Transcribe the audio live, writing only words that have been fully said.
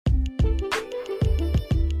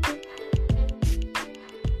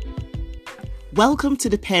Welcome to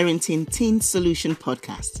the Parenting Teen Solution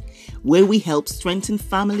podcast, where we help strengthen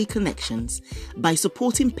family connections by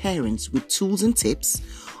supporting parents with tools and tips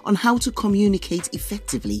on how to communicate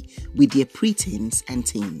effectively with their preteens and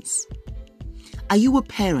teens. Are you a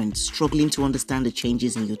parent struggling to understand the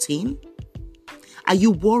changes in your teen? Are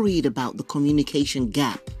you worried about the communication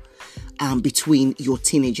gap between your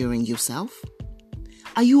teenager and yourself?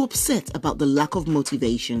 Are you upset about the lack of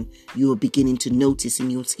motivation you are beginning to notice in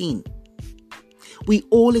your teen? We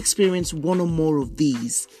all experience one or more of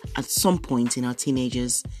these at some point in our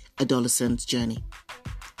teenagers' adolescent journey.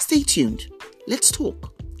 Stay tuned. Let's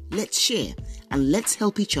talk, let's share, and let's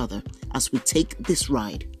help each other as we take this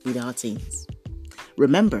ride with our teens.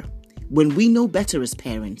 Remember, when we know better as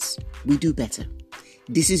parents, we do better.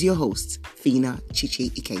 This is your host, Fina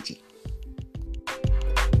Chichi Ikeji.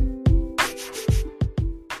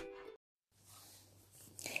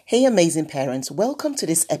 Hey amazing parents, welcome to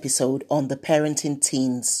this episode on the Parenting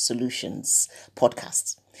Teens Solutions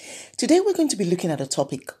podcast. Today we're going to be looking at a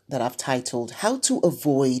topic that I've titled, How to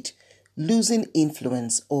Avoid Losing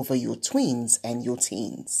Influence Over Your Tweens and Your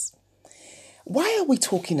Teens. Why are we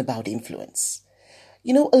talking about influence?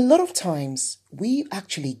 You know, a lot of times we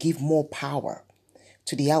actually give more power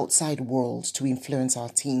to the outside world to influence our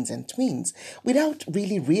teens and tweens without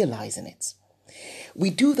really realizing it.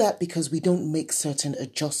 We do that because we don't make certain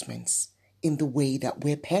adjustments in the way that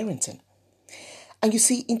we're parenting. And you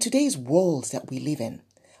see, in today's world that we live in,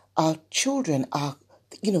 our children are,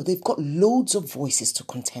 they've got loads of voices to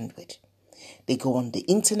contend with. They go on the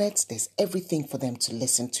internet, there's everything for them to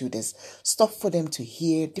listen to, there's stuff for them to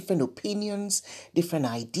hear, different opinions, different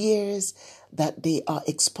ideas that they are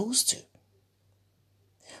exposed to.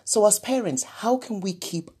 So as parents, how can we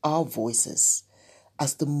keep our voices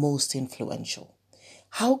as the most influential?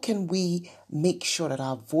 How can we make sure that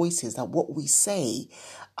our voices, that what we say,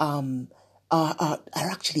 are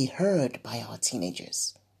actually heard by our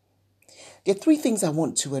teenagers? There are three things I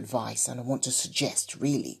want to advise and I want to suggest,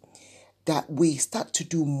 really, that we start to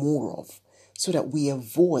do more of so that we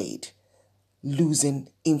avoid losing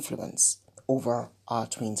influence over our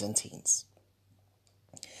tweens and teens.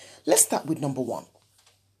 Let's start with number one.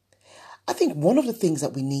 I think one of the things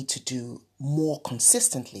that we need to do more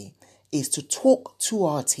consistently is to talk to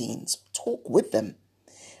our teens, talk with them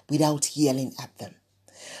without yelling at them.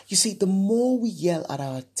 You see, the more we yell at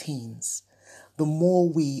our teens, the more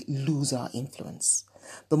we lose our influence.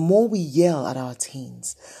 The more we yell at our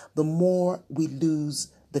teens, the more we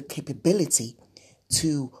lose the capability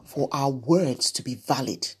for our words to be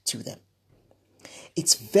valid to them.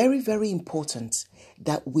 It's very, very important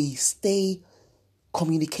that we stay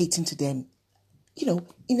communicating to them,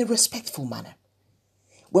 in a respectful manner.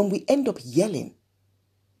 When we end up yelling,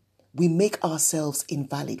 we make ourselves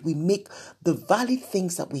invalid. We make the valid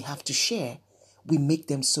things that we have to share, we make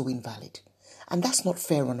them so invalid. And that's not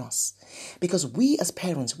fair on us. Because we as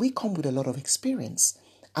parents, we come with a lot of experience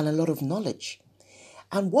and a lot of knowledge.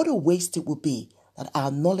 And what a waste it would be that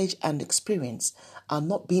our knowledge and experience are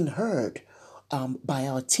not being heard by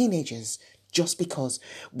our teenagers just because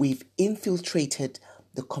we've infiltrated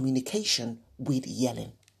the communication with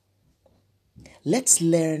yelling. Let's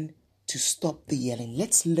learn to stop the yelling.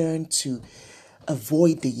 Let's learn to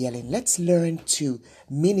avoid the yelling. Let's learn to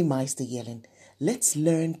minimize the yelling. Let's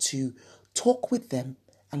learn to talk with them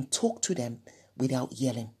and talk to them without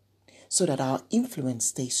yelling so that our influence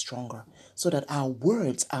stays stronger, so that our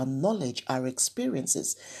words, our knowledge, our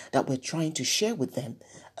experiences that we're trying to share with them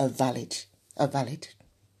are valid.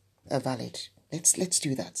 Let's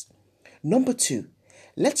do that. Number two,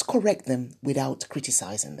 let's correct them without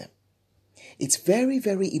criticizing them. It's very,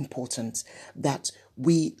 very important that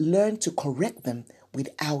we learn to correct them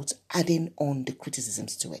without adding on the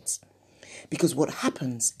criticisms to it. Because what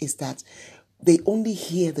happens is that they only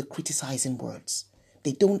hear the criticizing words.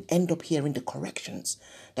 They don't end up hearing the corrections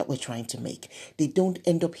that we're trying to make. They don't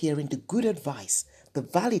end up hearing the good advice, the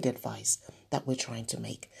valid advice that we're trying to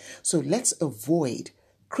make. So let's avoid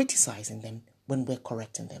criticizing them when we're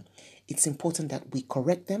correcting them. It's important that we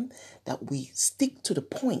correct them, that we stick to the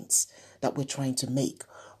points that we're trying to make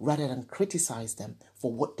rather than criticize them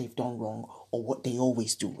for what they've done wrong or what they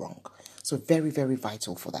always do wrong. So very, very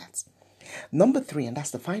vital for that. Number three, and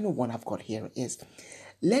that's the final one I've got here, is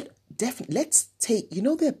let's take,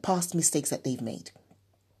 their past mistakes that they've made.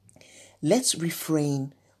 Let's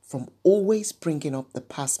refrain from always bringing up the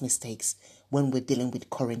past mistakes when we're dealing with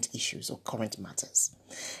current issues or current matters.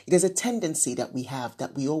 There's a tendency that we have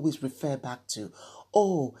that we always refer back to,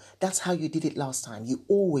 oh, that's how you did it last time. You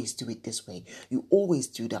always do it this way. You always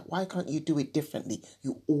do that. Why can't you do it differently?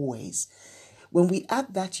 You always. When we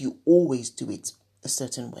add that, you always do it a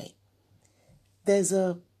certain way. there's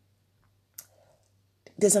an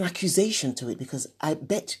accusation to it, because I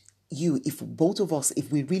bet you, if both of us,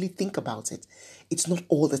 if we really think about it, it's not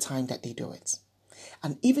all the time that they do it.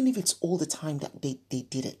 And even if it's all the time that they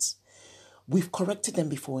did it, we've corrected them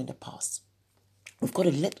before in the past. We've got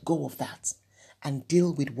to let go of that and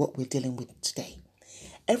deal with what we're dealing with today.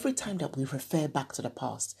 Every time that we refer back to the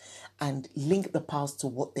past and link the past to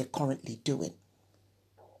what they're currently doing,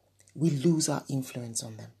 we lose our influence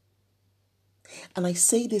on them. And I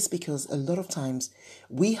say this because a lot of times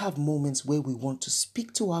we have moments where we want to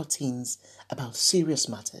speak to our teens about serious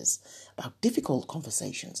matters, about difficult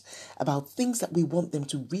conversations, about things that we want them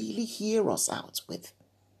to really hear us out with.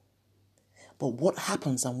 But what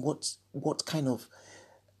happens, and what kind of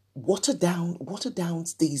water down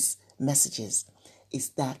these messages,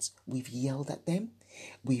 is that we've yelled at them,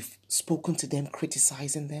 we've spoken to them,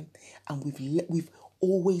 criticizing them, and we've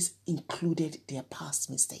always included their past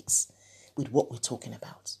mistakes with what we're talking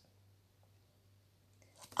about.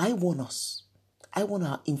 I want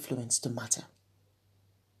our influence to matter.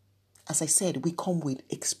 As I said, we come with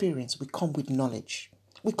experience, we come with knowledge,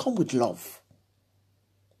 we come with love.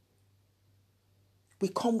 We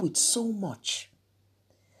come with so much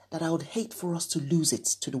that I would hate for us to lose it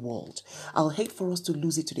to the world. I'll hate for us to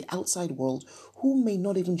lose it to the outside world, who may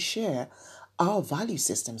not even share our value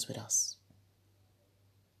systems with us.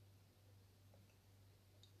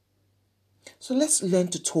 So let's learn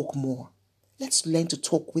to talk more. Let's learn to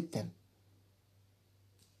talk with them.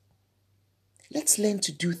 Let's learn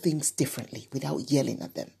to do things differently without yelling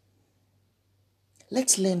at them.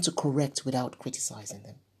 Let's learn to correct without criticizing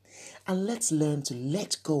them. And let's learn to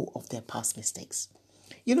let go of their past mistakes.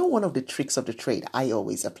 You know, one of the tricks of the trade I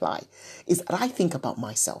always apply is that I think about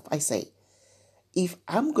myself. I say, if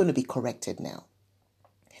I'm going to be corrected now,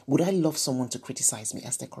 would I love someone to criticize me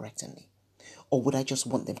as they're correcting me? Or would I just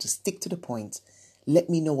want them to stick to the point, let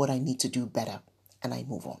me know what I need to do better, and I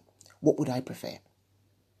move on? What would I prefer?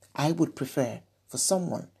 I would prefer for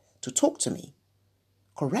someone to talk to me,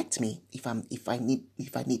 correct me if I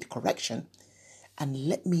need correction, and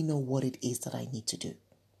let me know what it is that I need to do,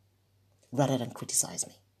 rather than criticize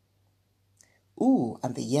me. Ooh,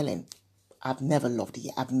 and the yelling. I've never loved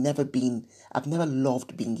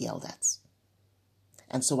loved being yelled at.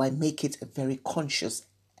 And so I make it a very conscious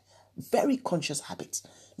habit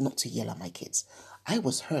not to yell at my kids. I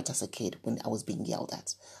was hurt as a kid when I was being yelled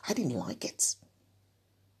at. I didn't like it.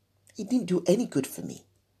 It didn't do any good for me.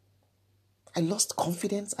 I lost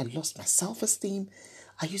confidence. I lost my self-esteem.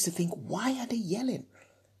 I used to think, why are they yelling?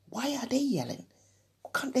 Why are they yelling?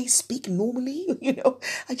 Can't they speak normally?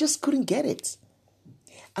 I just couldn't get it.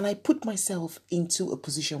 And I put myself into a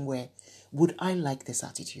position where, would I like this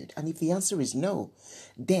attitude? And if the answer is no,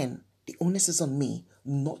 then the onus is on me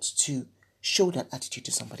not to show that attitude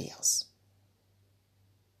to somebody else.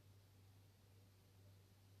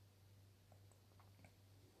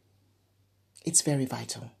 It's very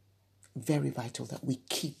vital that we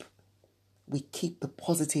keep the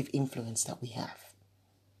positive influence that we have.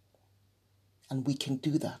 And we can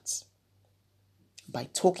do that by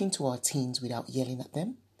talking to our teens without yelling at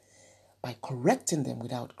them, by correcting them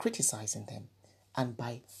without criticizing them, and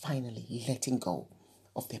by finally letting go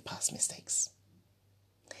of their past mistakes.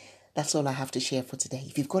 That's all I have to share for today.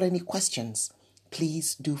 If you've got any questions,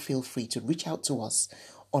 please do feel free to reach out to us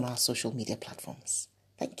on our social media platforms.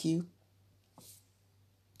 Thank you.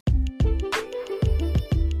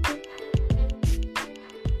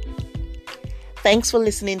 Thanks for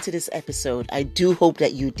listening to this episode. I do hope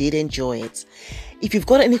that you did enjoy it. If you've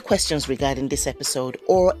got any questions regarding this episode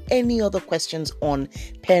or any other questions on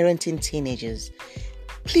parenting teenagers,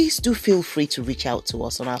 please do feel free to reach out to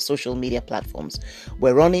us on our social media platforms.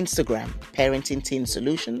 We're on Instagram, Parenting Teens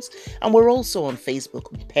Solutions, and we're also on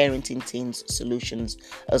Facebook, Parenting Teens Solutions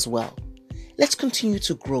as well. Let's continue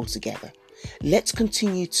to grow together. Let's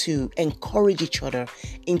continue to encourage each other,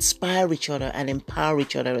 inspire each other, and empower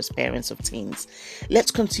each other as parents of teens. Let's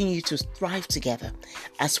continue to thrive together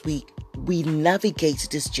as we navigate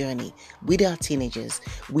this journey with our teenagers.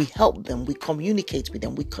 We help them, we communicate with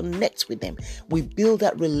them, we connect with them, we build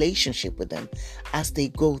that relationship with them as they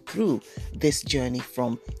go through this journey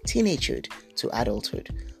from teenagehood to adulthood.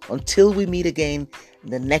 Until we meet again in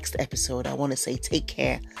the next episode, I want to say take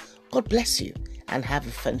care, God bless you, and have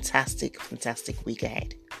a fantastic week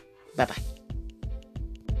ahead. Bye-bye.